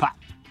pop, pop.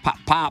 Pop,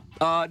 pop.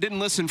 Didn't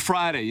listen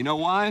Friday. You know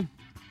why?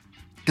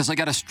 Because I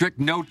got a strict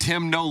no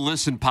Tim, no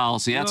listen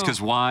policy. That's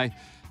because why?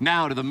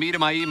 Now to the meat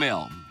of my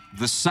email,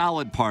 the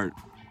solid part.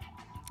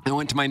 I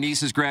went to my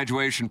niece's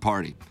graduation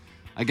party.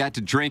 I got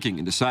to drinking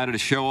and decided to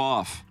show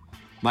off.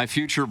 My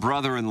future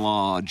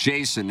brother-in-law,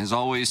 Jason, has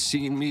always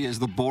seen me as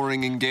the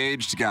boring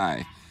engaged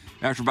guy.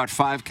 After about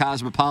 5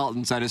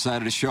 Cosmopolitans, I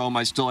decided to show him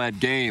I still had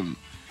game.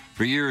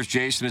 For years,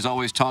 Jason has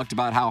always talked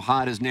about how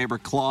hot his neighbor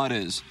Claude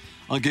is.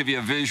 I'll give you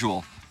a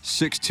visual.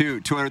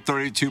 6'2",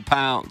 232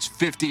 pounds,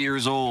 50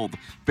 years old.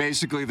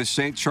 Basically the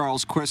St.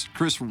 Charles Chris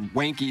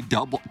Wanky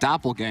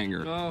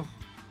doppelganger. Oh.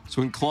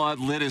 So when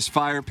Claude lit his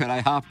fire pit, I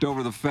hopped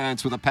over the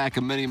fence with a pack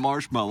of mini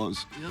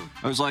marshmallows. Yep.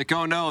 I was like,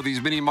 oh no,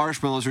 these mini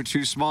marshmallows are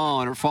too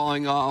small and are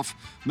falling off,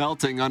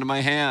 melting onto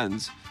my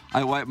hands.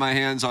 I wiped my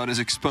hands on his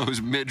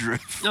exposed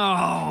midriff.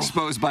 Oh.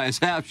 Exposed by his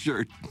half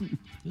shirt.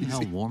 You know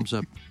how warms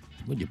up?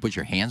 Would you put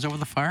your hands over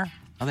the fire?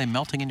 How are they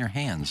melting in your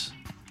hands?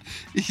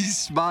 He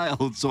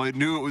smiled, so I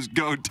knew it was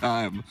go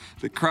time.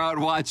 The crowd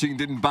watching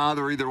didn't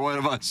bother either one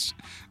of us.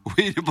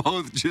 We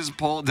both just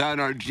pulled down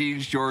our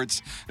jean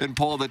shorts and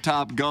pulled the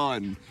top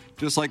gun.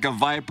 Just like a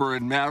Viper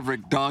and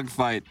Maverick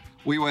dogfight.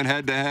 We went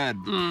head to head.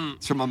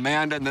 It's from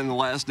Amanda, and then the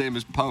last name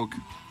is Poke.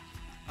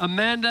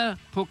 Amanda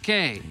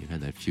Poquet. You've had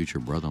that future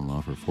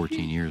brother-in-law for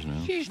 14 years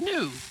now. She's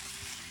new.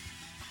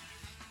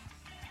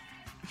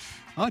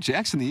 Oh,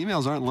 Jackson, the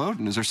emails aren't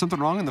loading. Is there something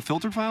wrong in the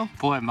filtered file?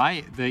 Boy,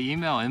 the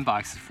email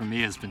inbox for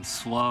me has been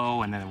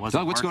slow, and then it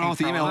wasn't Doug, what's going on with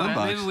the working for a email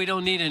little bit. inbox? Maybe we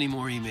don't need any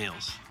more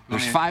emails.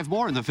 There's 5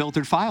 more in the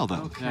filtered file,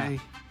 though. Okay.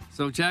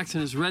 So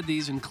Jackson has read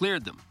these and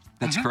cleared them.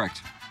 That's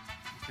correct.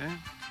 Okay.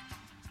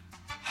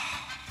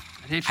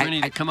 I'd hate for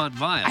any to come out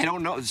via. I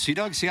don't know. See,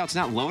 Doug, see how it's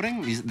not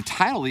loading? The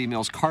title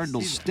email is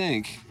Cardinal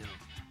Stink.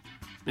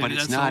 Maybe But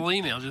it's that's not. the whole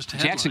email, just a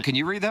headline. Jackson, can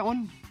you read that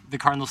one? The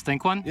Cardinal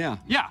Stink one? Yeah.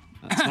 Yeah.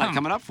 It's not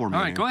coming up for me.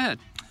 All right, go ahead.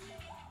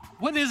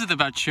 What is it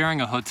about sharing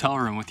a hotel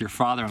room with your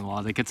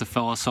father-in-law that gets a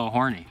fellow so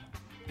horny?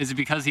 Is it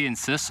because he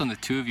insists on the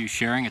two of you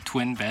sharing a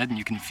twin bed and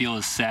you can feel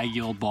his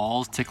saggy old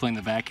balls tickling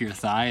the back of your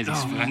thigh as he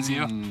spoons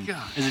you?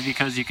 God. Is it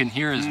because you can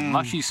hear his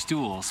mushy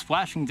stool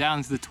splashing down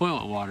into the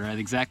toilet water at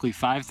exactly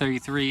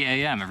 5:33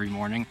 a.m. every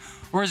morning?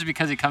 Or is it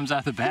because he comes out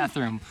of the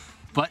bathroom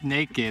butt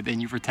naked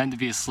and you pretend to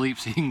be asleep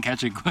so you can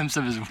catch a glimpse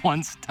of his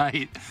once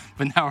tight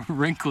but now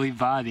wrinkly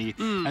body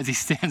as he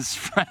stands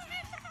spread...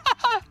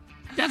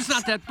 That's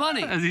not that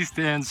funny. As he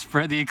stands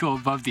spread eagle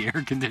above the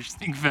air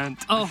conditioning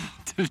vent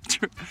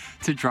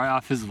to dry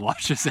off his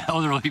luscious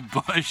elderly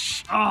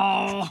bush.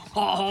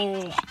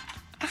 Oh.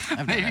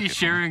 Maybe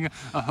sharing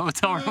a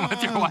hotel room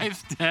with your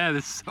wife's dad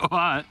is so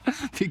hot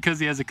because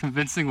he has a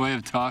convincing way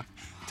of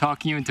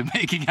talking you into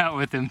making out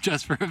with him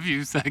just for a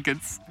few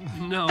seconds.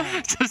 No.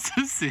 Just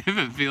to see if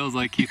it feels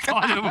like you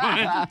thought it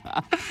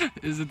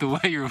would. Is it the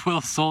way your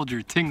little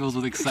soldier tingles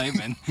with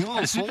excitement?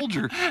 Little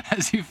soldier.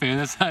 As you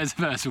fantasize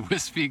about his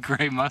wispy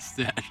gray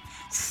mustache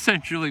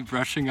sensually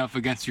brushing up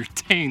against your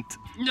taint.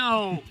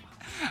 No.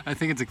 I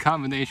think it's a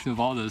combination of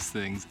all those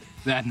things.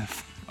 That and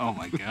oh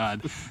my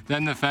God.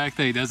 Then the fact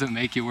that he doesn't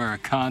make you wear a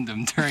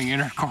condom during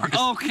intercourse.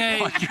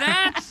 Okay,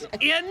 that's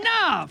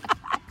enough.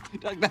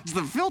 Doug, that's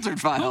the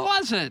filtered file. Who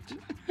was it?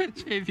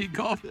 JV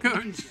Golf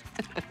Coach.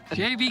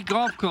 JV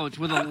Golf Coach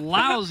with a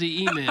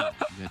lousy email.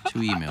 You got 2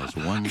 emails.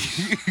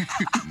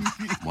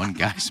 One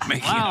guy's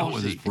making out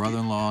with his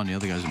brother-in-law, and the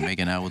other guy's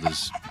making out with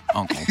his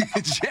uncle.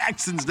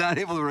 Jackson's not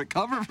able to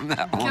recover from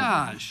that one.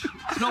 Gosh,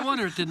 no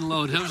wonder it didn't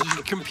load. It was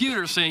a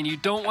computer saying you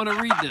don't want to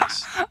read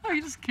this.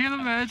 I just can't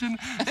imagine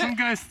some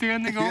guy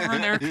standing over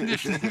an air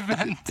conditioning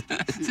vent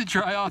to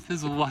dry off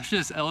his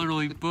luscious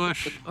elderly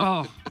bush.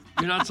 Oh,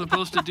 you're not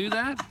supposed to do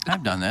that?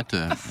 I've done that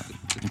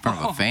in front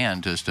of a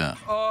fan just to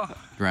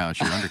dry out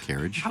your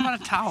undercarriage. How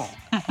about a towel?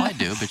 Well, I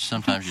do, but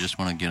sometimes you just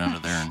want to get under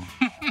there and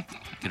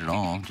get it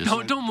all.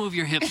 Just Don't move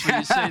your hips when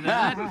you say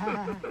that.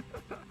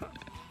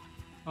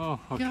 Oh,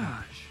 okay.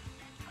 Gosh.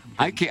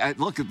 I can't.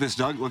 Look at this,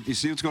 Doug. Look, you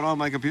see what's going on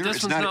my computer?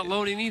 This one's not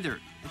loading either.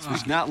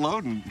 It's not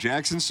loading,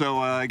 Jackson, so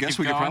I guess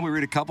we could probably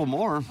read a couple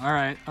more. All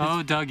right.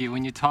 Oh, Dougie,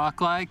 when you talk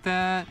like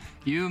that,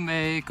 you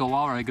make a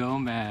Walrus go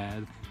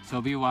mad. So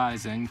be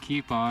wise and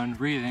keep on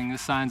reading the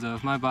signs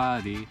of my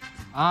body.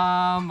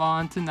 I'm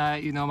on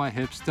tonight, you know my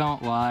hips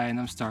don't lie, and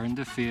I'm starting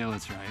to feel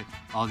it's right.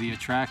 All the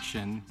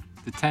attraction,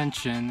 the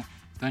tension.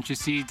 Don't you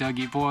see,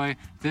 Dougie boy?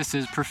 This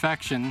is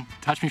perfection.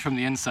 Touch me from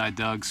the inside,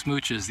 Doug.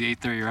 Smooches, the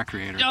 830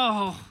 Recreator.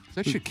 Oh. Is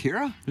that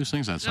Shakira? Who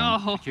sings that song?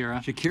 Oh.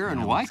 Shakira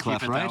and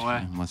Wyclef,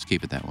 right? Let's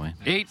keep it that way.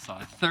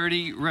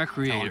 830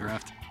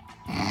 Recreator.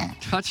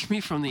 Touch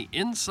me from the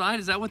inside?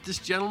 Is that what this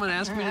gentleman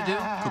asked me to do?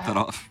 Cut that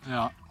off.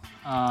 Yeah.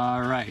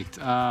 All right.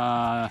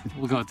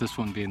 We'll go with this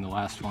one being the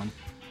last one.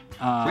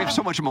 We have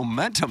so much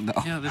momentum,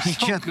 though. Yeah, they're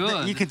so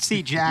good. You could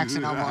see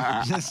Jackson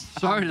almost just...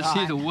 Sorry to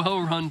see the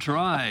well-run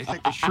try. It's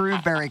like the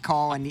Shrewsbury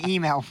call in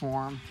email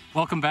form.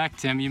 Welcome back,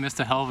 Tim. You missed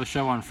a hell of a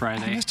show on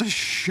Friday. I missed a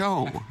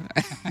show.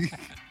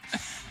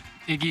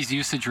 Iggy's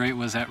usage rate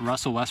was at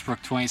Russell Westbrook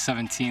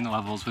 2017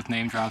 levels with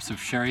name drops of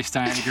Sherry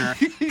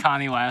Steininger,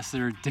 Connie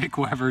Lassiter, Dick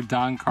Weber,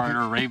 Don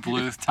Carter, Ray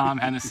Bluth, Tom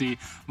Hennessy,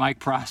 Mike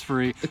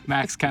Prosperi,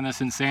 Max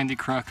Kennison, Sandy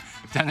Crook,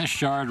 Dennis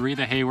Shard,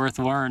 Rita Hayworth,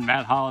 Lauren,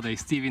 Matt Holliday,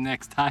 Stevie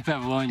Nicks, Ty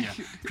Pavlonia,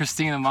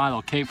 Christina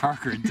Model, Kay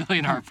Parker,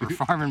 Dillian Harper,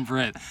 Farman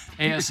Britt,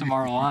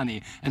 ASMR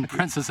Alani, and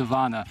Princess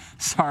Ivana.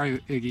 Sorry,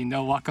 Iggy,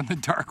 no luck on the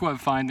dark web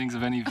findings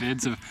of any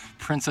vids of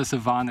Princess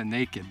Ivana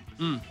naked.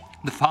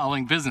 The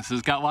following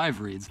businesses got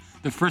live reads: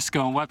 the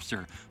Frisco and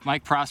Webster,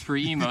 Mike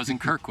Prosperi Emos in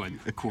Kirkwood,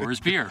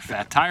 Coors Beer,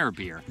 Fat Tire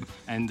Beer,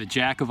 and the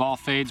Jack of All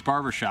Fades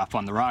Barbershop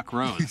on the Rock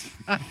Road.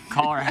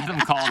 Caller Adam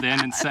called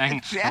in and sang,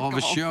 Hell of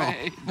a show.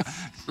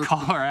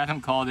 Caller Adam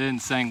called in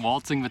and sang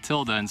Waltzing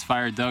Matilda,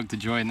 inspired Doug to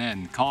join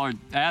in. Caller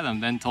Adam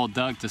then told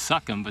Doug to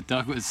suck him, but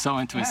Doug was so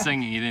into his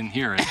singing he didn't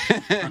hear it.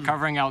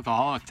 Recovering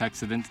alcoholic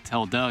texted in to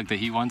tell Doug that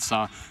he once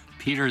saw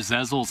Peter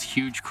Zezel's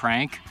Huge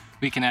Crank.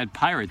 We can add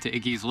pirate to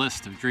Iggy's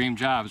list of dream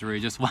jobs where he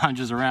just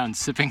lounges around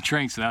sipping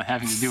drinks without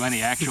having to do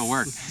any actual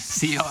work.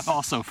 See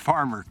also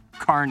Farmer,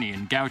 Carney,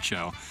 and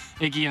Gaucho.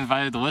 Iggy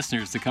invited the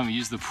listeners to come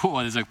use the pool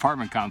at his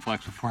apartment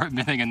complex before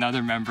admitting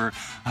another member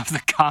of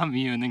the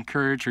commune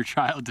encouraged her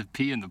child to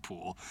pee in the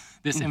pool.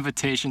 This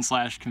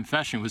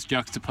invitation/confession was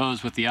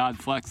juxtaposed with the odd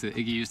flex that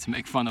Iggy used to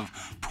make fun of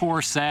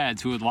poor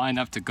sads who would line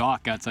up to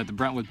gawk outside the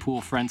Brentwood Pool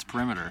Friends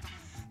perimeter.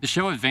 The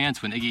show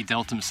advanced when Iggy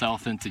dealt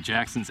himself into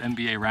Jackson's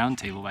NBA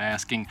roundtable by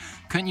asking,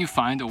 couldn't you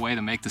find a way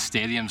to make the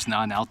stadiums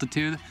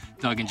non-altitude?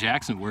 Doug and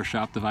Jackson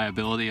workshopped the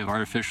viability of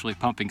artificially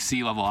pumping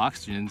sea-level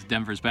oxygen into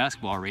Denver's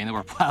basketball arena,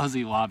 where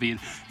Plowsy lobbied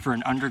for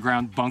an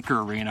underground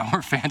bunker arena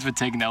where fans would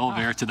take an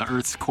elevator to the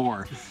Earth's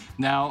core.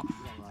 Now,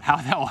 how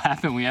that will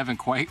happen, we haven't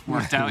quite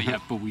worked out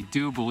yet, but we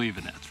do believe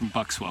in it. It's from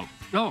Buck Swope.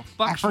 Oh,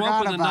 Buck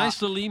Swope with a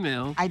nice little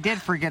email. I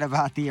did forget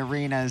about the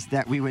arenas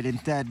that we would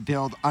instead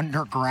build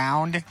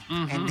underground,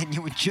 and then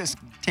you would just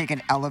take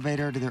an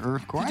elevator to the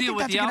Earth core. I think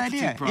that's a good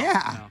idea.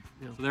 Yeah.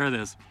 So there it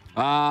is.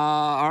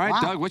 All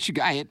right, Doug, what you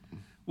got?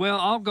 Well,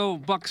 I'll go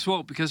Buck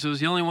Swope because it was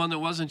the only one that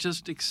wasn't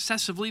just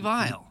excessively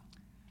vile.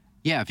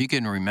 Yeah, if you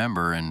can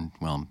remember, and,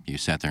 well, you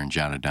sat there and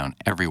jotted down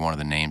every one of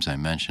the names I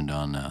mentioned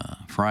on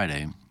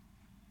Friday,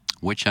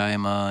 which I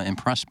am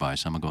impressed by,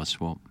 so I'm going to go with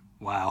Swope.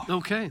 Wow.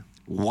 Okay.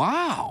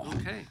 Wow.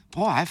 Okay.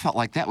 Boy, I felt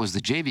like that was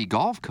the JV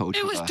golf coach.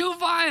 It was too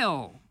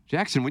vile.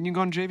 Jackson, wouldn't you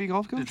go on JV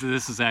golf coach?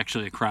 This is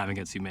actually a crime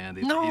against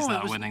humanity. No, He's it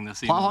not was- winning this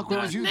Plowhawk, evening.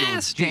 where was you going?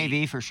 Nasty.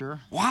 JV for sure.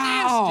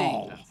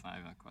 Wow. That's not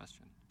even a question.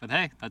 But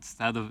hey, that's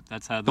how the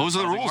Those are the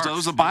buzzing rules. works.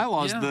 Those are the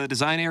bylaws. Yeah. The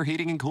Design Air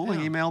Heating and Cooling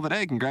email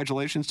today.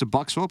 Congratulations to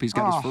Buck Swope. He's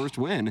got his first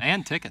win.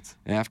 And tickets.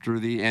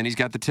 And he's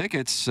got the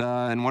tickets.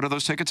 And what are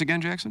those tickets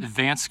again, Jackson?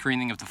 Advanced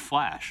screening of The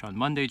Flash on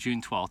Monday,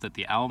 June 12th at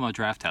the Alamo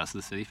Draft House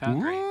of the City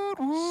Foundry.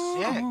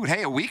 Woot.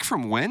 Hey, a week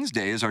from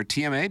Wednesday is our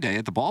TMA day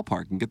at the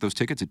ballpark. You can get those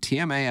tickets at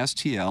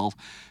tmastl.com.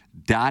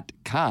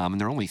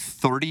 And they're only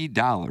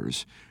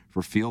 $30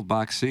 for field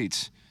box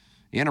seats.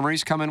 Anna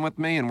Marie's coming with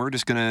me, and we're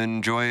just going to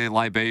enjoy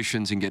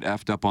libations and get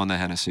effed up on the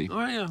Hennessy.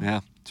 Oh, yeah. Yeah,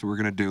 so we're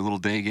going to do a little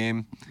day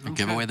game. A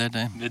giveaway that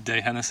day?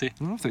 Midday Hennessy.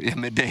 Yeah,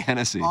 midday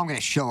Hennessy. Oh, I'm going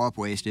to show up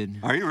wasted.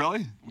 Are you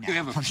really? We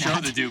have a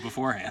show to do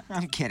beforehand.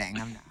 I'm kidding.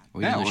 I'm not.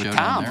 We Yeah, doing the with show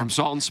down Tom there? from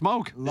Salt and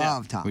Smoke.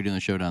 Love Tom. We doing the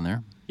show down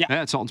there?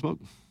 Yeah, it's Salt and Smoke.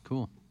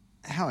 Cool.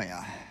 Hell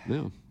yeah.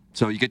 Yeah.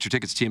 So you get your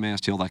tickets at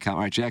tmastl.com. All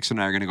right, Jackson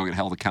and I are going to go get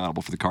held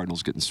accountable for the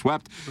Cardinals getting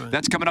swept. Right.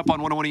 That's coming up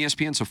on 101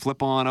 ESPN, so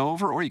flip on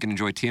over, or you can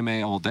enjoy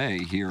TMA all day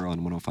here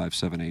on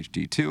 105.7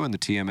 HD2 and the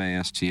TMA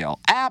STL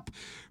app.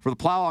 For the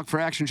Plowhawk, for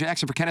Action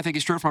Jackson, for Kenneth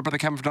Iggy Stewart, for my brother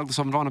Kevin, for Douglas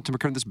Sullivan Vaughn, I'm Tim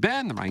McKernan. This has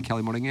been the Ryan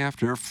Kelly Morning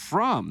After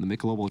from the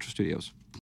Michelob Ultra Studios.